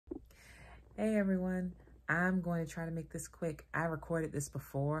Hey everyone, I'm going to try to make this quick. I recorded this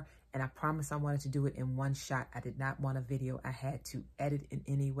before and I promised I wanted to do it in one shot. I did not want a video I had to edit in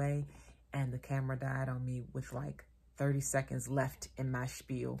any way, and the camera died on me with like 30 seconds left in my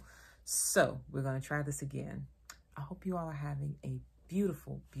spiel. So we're going to try this again. I hope you all are having a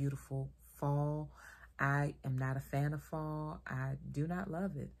beautiful, beautiful fall. I am not a fan of fall. I do not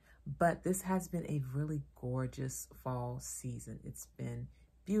love it, but this has been a really gorgeous fall season. It's been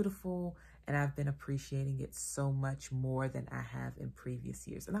beautiful, and I've been appreciating it so much more than I have in previous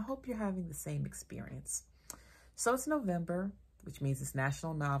years. And I hope you're having the same experience. So it's November, which means it's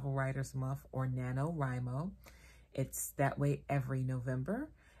National Novel Writers Month, or NaNoWriMo. It's that way every November.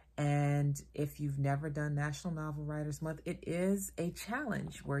 And if you've never done National Novel Writers Month, it is a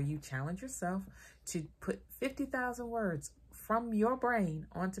challenge where you challenge yourself to put 50,000 words from your brain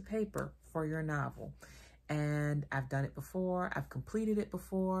onto paper for your novel. And I've done it before, I've completed it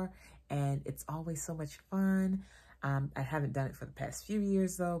before, and it's always so much fun. I haven't done it for the past few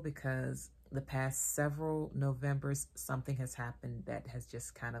years though, because the past several Novembers, something has happened that has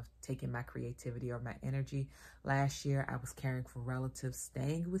just kind of taken my creativity or my energy. Last year, I was caring for relatives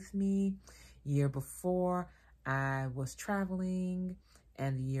staying with me. Year before, I was traveling.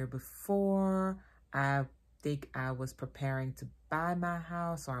 And the year before, I think I was preparing to buy my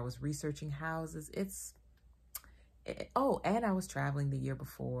house, or I was researching houses. Oh, and I was traveling the year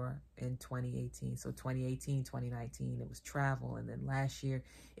before in 2018. So 2018, 2019, it was travel. And then last year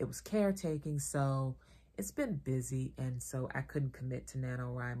it was caretaking. So it's been busy. And so I couldn't commit to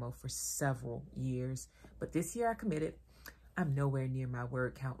NaNoWriMo for several years. But this year I committed. I'm nowhere near my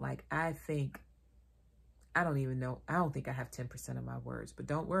word count. Like I don't think I have 10% of my words. But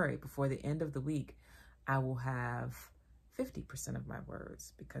don't worry, before the end of the week, I will have 50% of my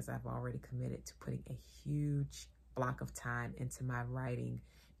words, because I've already committed to putting a huge block of time into my writing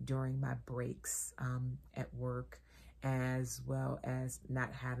during my breaks at work, as well as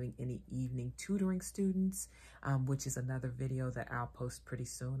not having any evening tutoring students, which is another video that I'll post pretty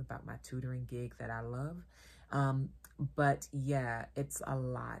soon about my tutoring gig that I love. But yeah, it's a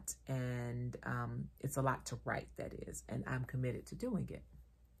lot, and it's a lot to write, that is, and I'm committed to doing it.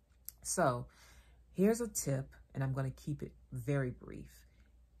 So here's a tip, and I'm going to keep it very brief.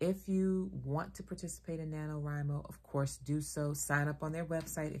 If you want to participate in NaNoWriMo, of course, do so. Sign up on their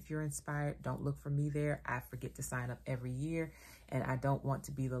website if you're inspired. Don't look for me there. I forget to sign up every year, and I don't want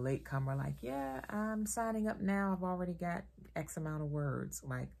to be the latecomer like, yeah, I'm signing up now. I've already got X amount of words.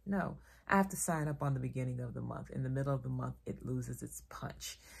 Like, no, I have to sign up on the beginning of the month. In the middle of the month, it loses its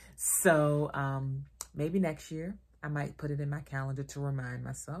punch. So maybe next year, I might put it in my calendar to remind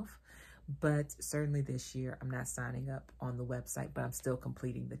myself. But certainly this year, I'm not signing up on the website, but I'm still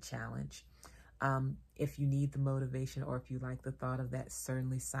completing the challenge. If you need the motivation, or if you like the thought of that,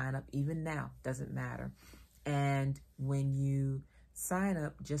 certainly sign up. Even now, doesn't matter. And when you sign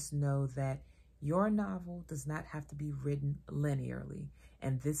up, just know that your novel does not have to be written linearly.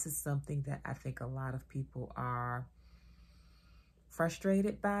 And this is something that I think a lot of people are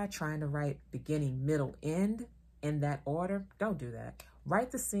frustrated by, trying to write beginning, middle, end in that order. Don't do that.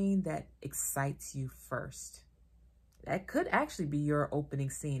 Write the scene that excites you first. That could actually be your opening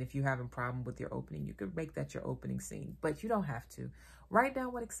scene. If you have a problem with your opening, you could make that your opening scene, but you don't have to. Write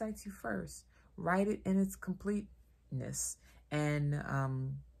down what excites you first. Write it in its completeness, and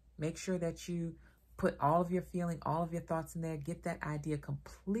make sure that you put all of your feeling, all of your thoughts in there. Get that idea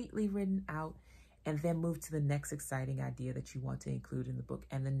completely written out, and then move to the next exciting idea that you want to include in the book,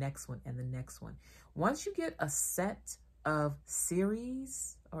 and the next one, and the next one. Once you get a set of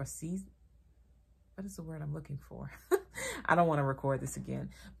series or season, what is the word I'm looking for? I don't want to record this again,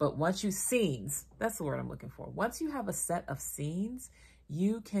 but once you scenes, that's the word I'm looking for. Once you have a set of scenes,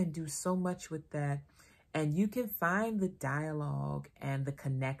 you can do so much with that, and you can find the dialogue and the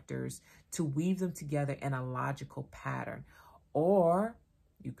connectors to weave them together in a logical pattern. Or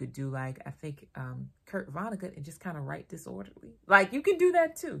you could do like, I think, Kurt Vonnegut, and just kind of write disorderly. Like, you can do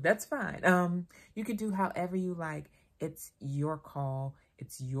that too. That's fine. You can do however you like. It's your call.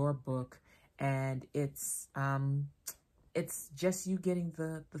 It's your book. And it's just you getting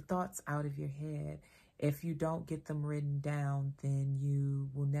the thoughts out of your head. If you don't get them written down, then you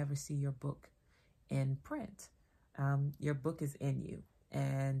will never see your book in print. Your book is in you.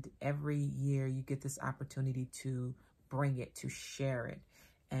 And every year you get this opportunity to bring it, to share it.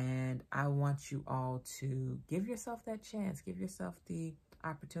 And I want you all to give yourself that chance. Give yourself the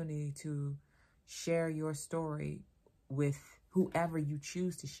opportunity to share your story with whoever you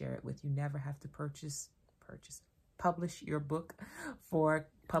choose to share it with. You never have to publish your book for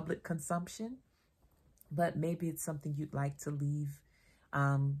public consumption, but maybe it's something you'd like to leave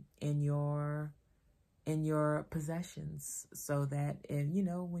in your possessions, so that if, you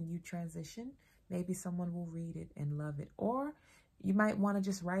know, when you transition, maybe someone will read it and love it. Or you might want to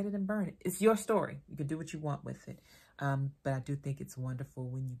just write it and burn it. It's your story. You can do what you want with it. But I do think it's wonderful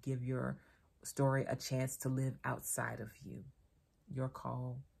when you give your story a chance to live outside of you. Your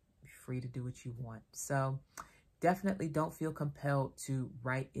call. You're free to do what you want. So definitely don't feel compelled to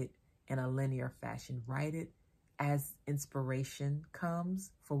write it in a linear fashion. Write it as inspiration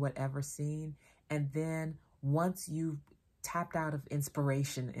comes for whatever scene. And then once you've tapped out of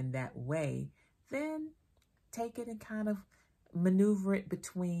inspiration in that way, then take it and kind of maneuver it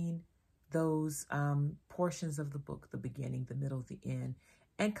between those portions of the book, the beginning, the middle, the end,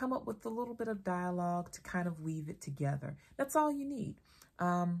 and come up with a little bit of dialogue to kind of weave it together. That's all you need.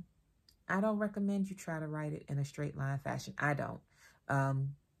 I don't recommend you try to write it in a straight line fashion. I don't.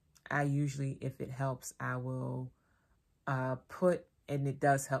 I usually, if it helps, I will put, and it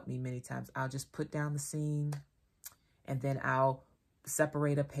does help me many times, I'll just put down the scene, and then I'll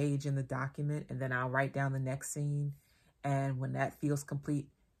separate a page in the document, and then I'll write down the next scene. And when that feels complete,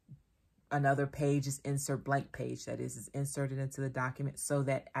 another page is insert blank page, that is inserted into the document, so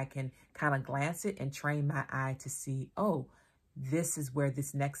that I can kind of glance it and train my eye to see, oh, this is where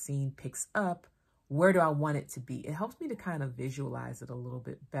this next scene picks up. Where do I want it to be? It helps me to kind of visualize it a little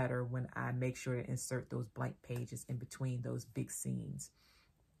bit better when I make sure to insert those blank pages in between those big scenes.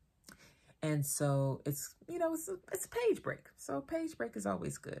 And so it's, you know, it's a page break. So a page break is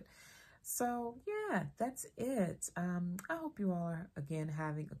always good. So yeah, that's it. I hope you all are, again,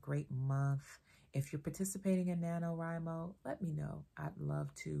 having a great month. If you're participating in NaNoWriMo, let me know. I'd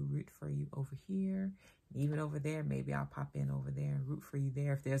love to root for you over here. Even over there, maybe I'll pop in over there and root for you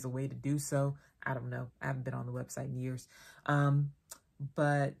there if there's a way to do so. I don't know. I haven't been on the website in years.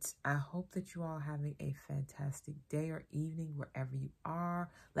 But I hope that you all are having a fantastic day or evening wherever you are.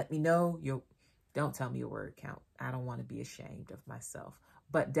 Let me know. Don't tell me your word count. I don't want to be ashamed of myself.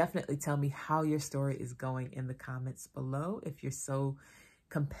 But definitely tell me how your story is going in the comments below if you're so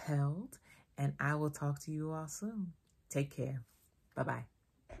compelled. And I will talk to you all soon. Take care. Bye-bye.